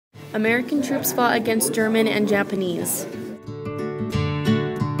American troops fought against German and Japanese.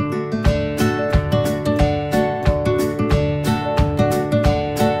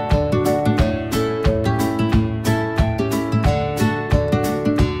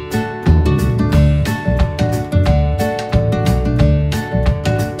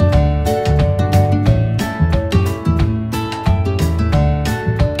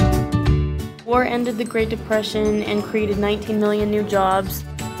 War ended the Great Depression and created 19 million new jobs.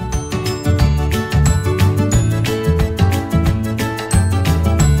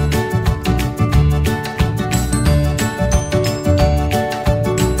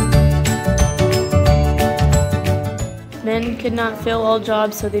 Men could not fill all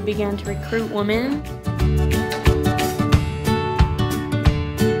jobs, so they began to recruit women.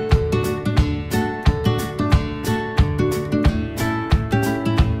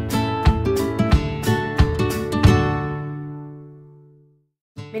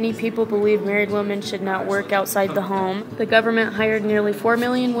 Many people believed married women should not work outside the home. The government hired nearly 4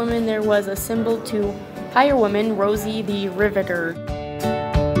 million women. There was a symbol to hire women, Rosie the Riveter.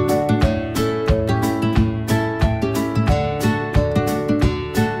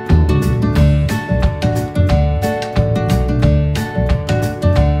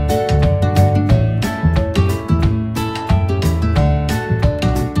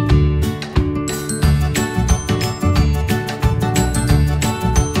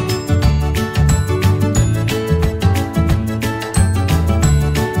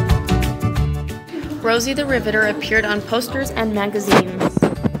 Rosie the Riveter appeared on posters and magazines.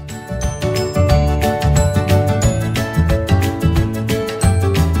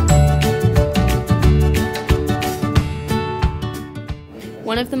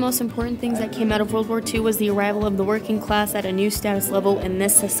 One of the most important things that came out of World War II was the arrival of the working class at a new status level in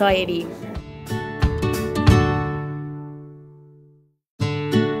this society.